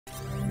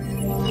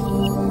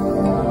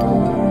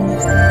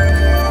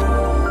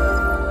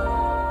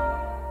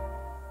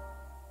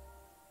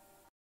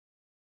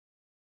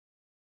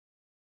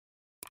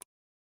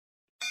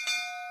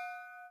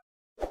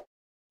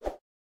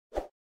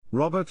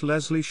Robert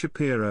Leslie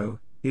Shapiro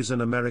is an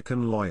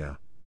American lawyer.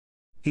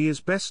 He is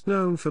best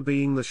known for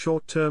being the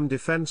short-term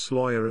defense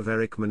lawyer of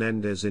Erik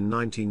Menendez in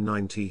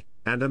 1990,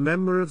 and a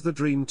member of the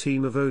dream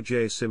team of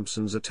O.J.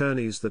 Simpson's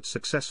attorneys that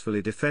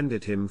successfully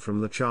defended him from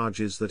the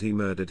charges that he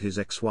murdered his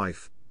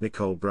ex-wife,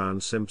 Nicole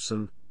Brown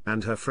Simpson,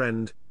 and her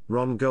friend,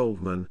 Ron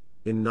Goldman,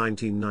 in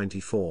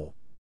 1994.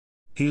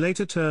 He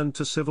later turned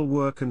to civil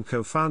work and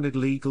co-founded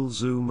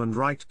LegalZoom and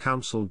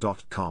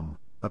RightCounsel.com,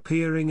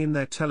 appearing in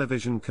their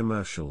television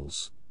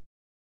commercials.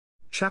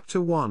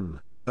 Chapter 1: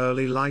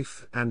 Early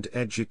Life and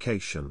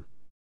Education.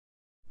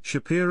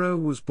 Shapiro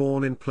was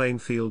born in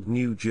Plainfield,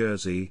 New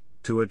Jersey,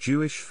 to a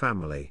Jewish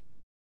family.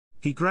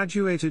 He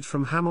graduated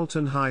from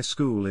Hamilton High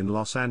School in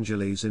Los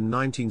Angeles in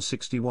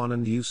 1961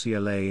 and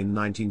UCLA in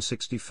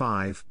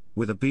 1965,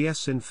 with a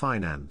BS in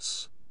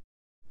finance.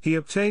 He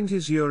obtained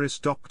his Juris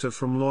Doctor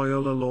from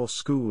Loyola Law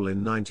School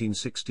in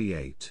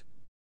 1968.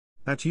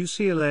 At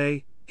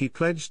UCLA, he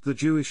pledged the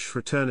Jewish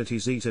fraternity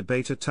Zeta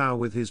Beta Tau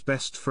with his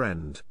best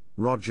friend,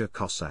 Roger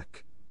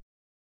Cossack.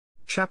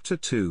 Chapter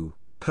 2: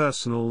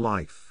 Personal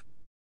Life.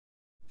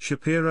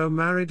 Shapiro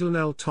married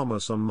Linnell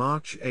Thomas on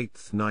March 8,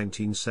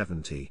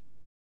 1970.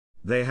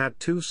 They had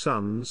two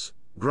sons,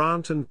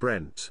 Grant and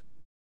Brent.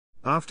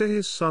 After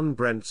his son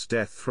Brent's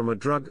death from a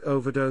drug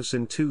overdose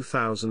in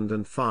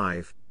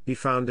 2005, he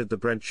founded the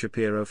Brent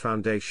Shapiro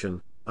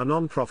Foundation, a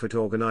non-profit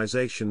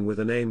organization with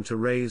an aim to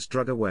raise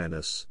drug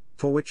awareness,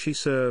 for which he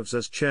serves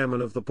as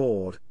chairman of the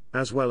board,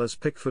 as well as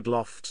Pickford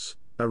Lofts,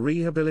 a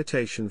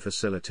rehabilitation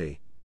facility.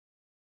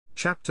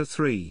 Chapter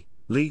 3: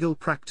 Legal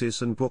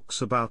Practice and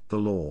Books about the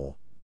Law.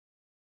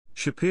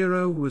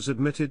 Shapiro was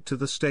admitted to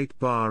the State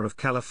Bar of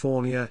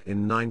California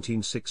in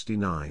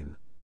 1969.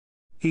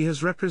 He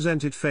has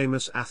represented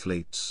famous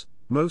athletes,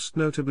 most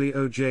notably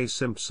O.J.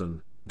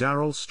 Simpson,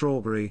 Darryl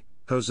Strawberry,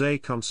 Jose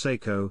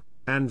Canseco,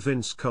 and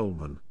Vince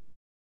Coleman.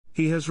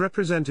 He has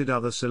represented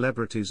other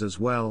celebrities as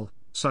well,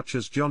 such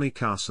as Johnny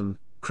Carson,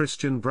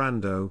 Christian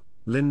Brando,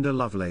 Linda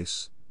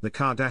Lovelace, the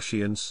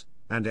Kardashians,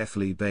 and F.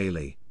 Lee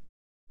Bailey.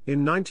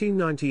 In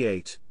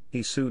 1998,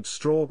 he sued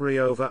Strawberry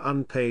over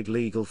unpaid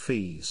legal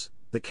fees.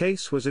 The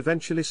case was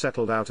eventually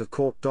settled out of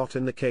court.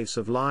 In the case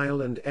of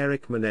Lyle and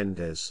Erik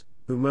Menendez,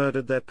 who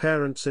murdered their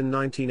parents in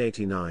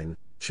 1989,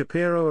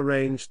 Shapiro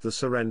arranged the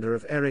surrender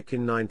of Erik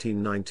in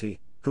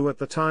 1990, who at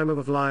the time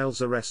of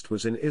Lyle's arrest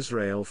was in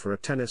Israel for a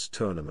tennis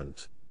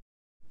tournament.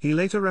 He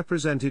later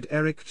represented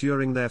Erik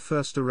during their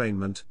first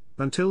arraignment,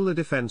 until the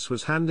defense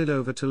was handed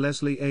over to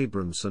Leslie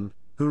Abramson,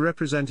 who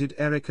represented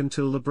Erik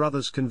until the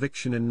brothers'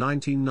 conviction in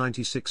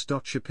 1996.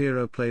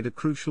 Shapiro played a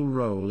crucial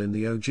role in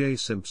the O.J.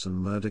 Simpson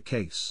murder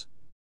case.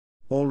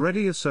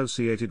 Already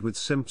associated with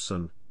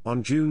Simpson,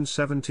 on June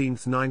 17,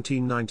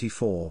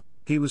 1994,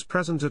 he was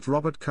present at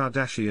Robert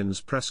Kardashian's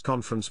press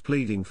conference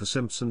pleading for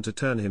Simpson to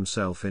turn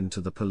himself in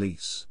to the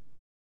police.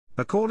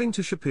 According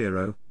to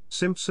Shapiro,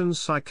 Simpson's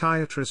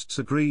psychiatrists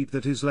agreed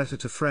that his letter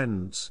to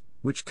friends,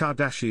 which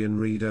Kardashian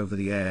read over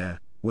the air,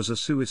 was a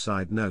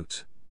suicide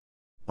note.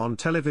 On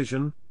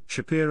television,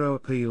 Shapiro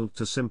appealed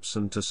to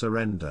Simpson to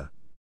surrender.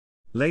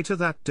 Later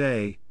that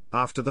day,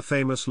 after the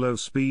famous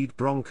low-speed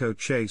Bronco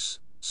chase,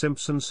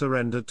 Simpson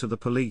surrendered to the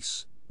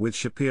police, with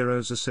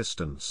Shapiro's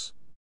assistance.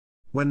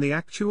 When the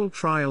actual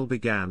trial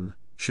began,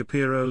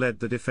 Shapiro led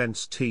the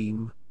defense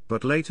team,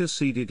 but later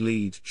ceded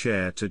lead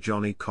chair to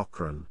Johnny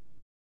Cochran.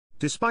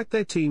 Despite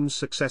their team's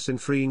success in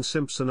freeing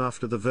Simpson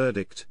after the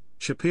verdict,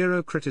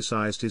 Shapiro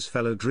criticized his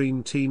fellow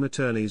Dream Team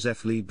attorneys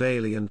F. Lee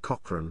Bailey and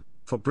Cochran,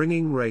 for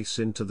bringing race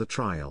into the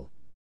trial.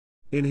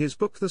 In his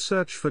book The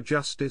Search for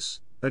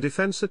Justice, a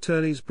defense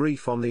attorney's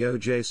brief on the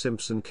O.J.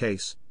 Simpson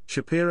case,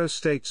 Shapiro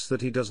states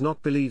that he does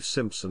not believe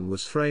Simpson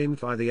was framed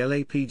by the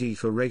LAPD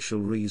for racial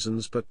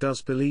reasons but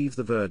does believe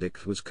the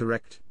verdict was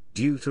correct,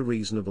 due to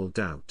reasonable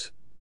doubt.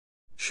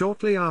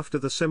 Shortly after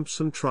the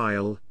Simpson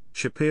trial,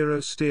 Shapiro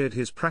steered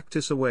his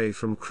practice away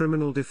from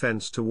criminal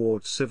defense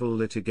towards civil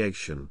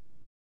litigation.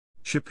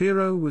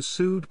 Shapiro was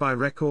sued by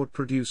record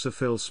producer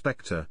Phil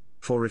Spector,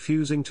 for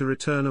refusing to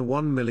return a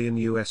 $1 million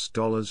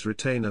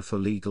retainer for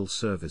legal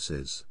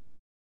services.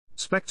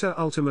 Spector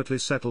ultimately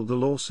settled the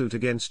lawsuit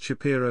against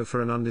Shapiro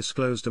for an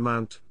undisclosed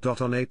amount.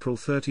 On April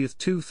 30,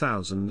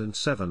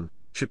 2007,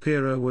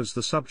 Shapiro was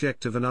the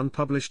subject of an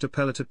unpublished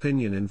appellate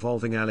opinion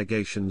involving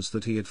allegations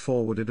that he had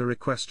forwarded a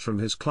request from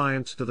his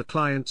client to the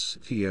client's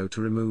CEO to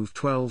remove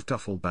 12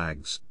 duffel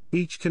bags,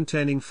 each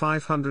containing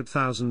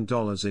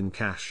 $500,000 in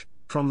cash,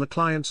 from the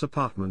client's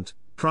apartment,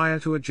 prior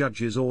to a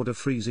judge's order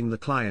freezing the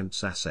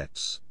client's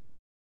assets.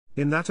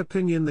 In that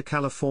opinion, the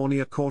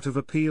California Court of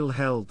Appeal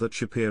held that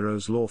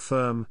Shapiro's law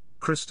firm,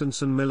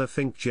 Christensen Miller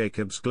Fink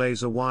Jacobs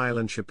Glazer Weil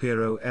and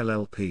Shapiro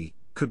LLP,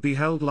 could be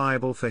held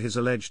liable for his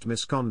alleged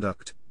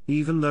misconduct,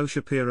 even though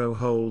Shapiro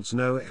holds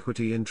no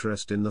equity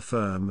interest in the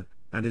firm,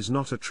 and is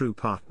not a true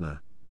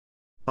partner.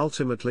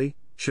 Ultimately,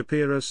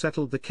 Shapiro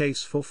settled the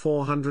case for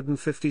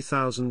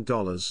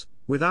 $450,000,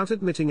 without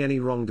admitting any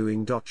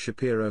wrongdoing.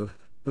 Shapiro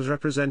has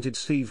represented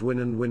Steve Wynn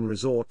and Wynn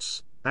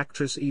Resorts,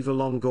 actress Eva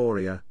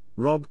Longoria,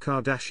 Rob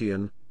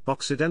Kardashian,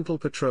 Occidental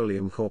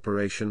Petroleum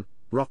Corporation,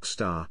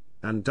 Rockstar,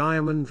 and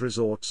Diamond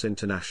Resorts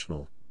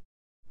International.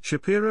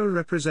 Shapiro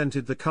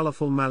represented the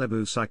colorful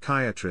Malibu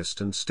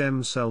psychiatrist and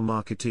stem cell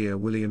marketeer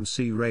William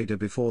C. Rader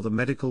before the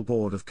Medical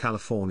Board of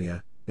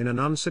California, in an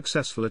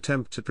unsuccessful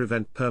attempt to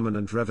prevent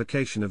permanent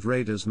revocation of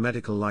Rader's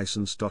medical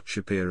license.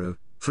 Shapiro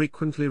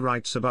frequently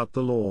writes about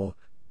the law,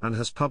 and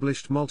has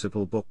published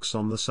multiple books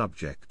on the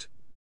subject.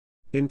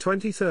 In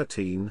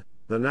 2013,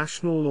 the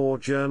National Law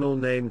Journal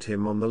named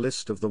him on the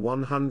list of the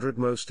 100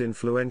 most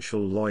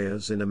influential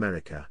lawyers in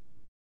America.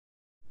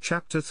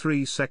 Chapter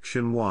 3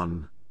 Section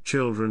 1,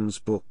 Children's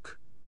Book.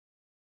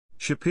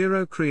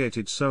 Shapiro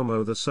created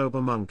Somo the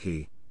Sober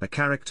Monkey, a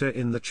character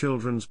in the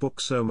children's book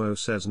Somo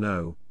Says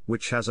No,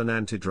 which has an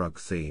anti-drug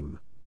theme.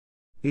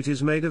 It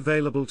is made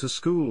available to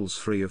schools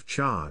free of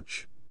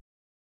charge.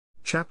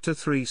 Chapter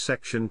 3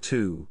 Section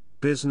 2,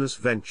 Business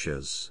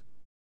Ventures.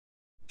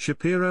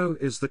 Shapiro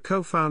is the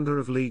co-founder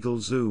of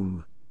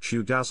LegalZoom,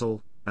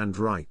 ShoeDazzle, and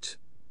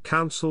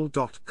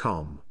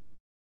WriteCounsel.com.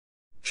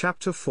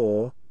 Chapter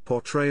 4,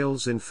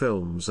 Portrayals in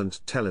Films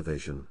and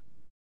Television.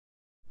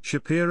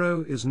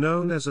 Shapiro is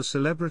known as a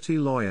celebrity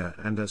lawyer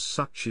and as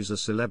such is a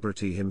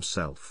celebrity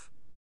himself.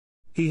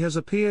 He has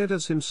appeared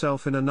as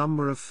himself in a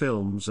number of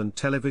films and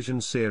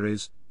television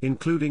series,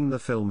 including the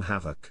film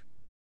Havoc.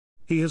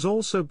 He has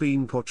also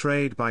been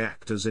portrayed by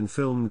actors in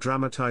film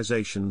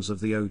dramatizations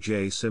of the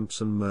O.J.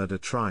 Simpson murder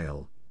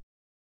trial.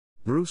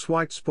 Bruce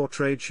Weitz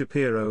portrayed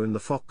Shapiro in the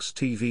Fox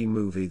TV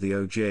movie The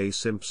O.J.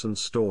 Simpson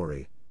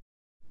Story.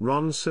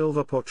 Ron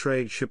Silver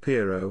portrayed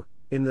Shapiro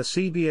in the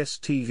CBS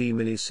TV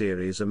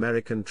miniseries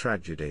American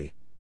Tragedy.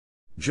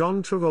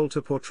 John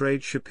Travolta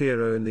portrayed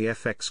Shapiro in the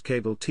FX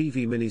cable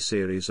TV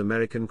miniseries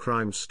American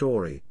Crime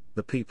Story,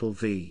 The People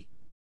v.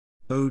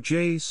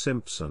 O.J.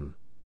 Simpson.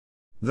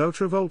 Though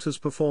Travolta's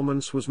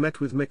performance was met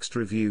with mixed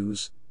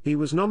reviews, he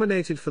was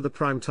nominated for the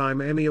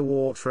Primetime Emmy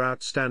Award for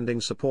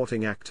Outstanding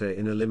Supporting Actor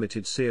in a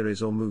Limited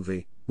Series or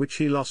Movie, which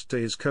he lost to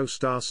his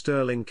co-star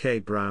Sterling K.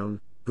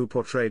 Brown, who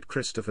portrayed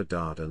Christopher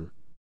Darden.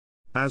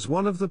 As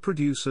one of the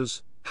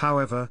producers,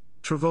 however,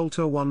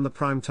 Travolta won the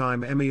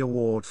Primetime Emmy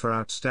Award for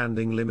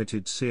Outstanding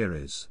Limited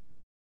Series.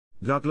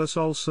 Douglas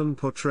Olson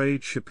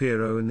portrayed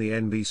Shapiro in the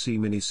NBC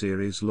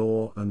miniseries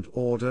Law and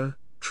Order,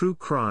 True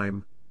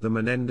Crime, The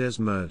Menendez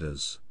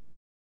Murders.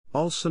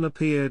 Olson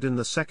appeared in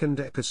the second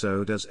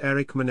episode as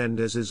Erik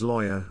Menendez's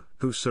lawyer,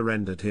 who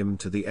surrendered him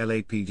to the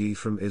LAPD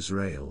from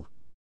Israel.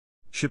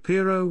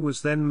 Shapiro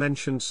was then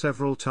mentioned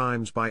several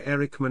times by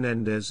Erik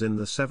Menendez in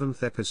the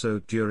seventh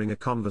episode during a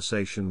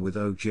conversation with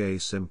O.J.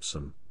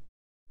 Simpson.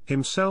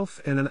 Himself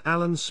in an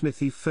Alan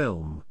Smithy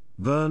film,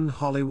 Burn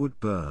Hollywood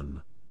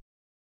Burn.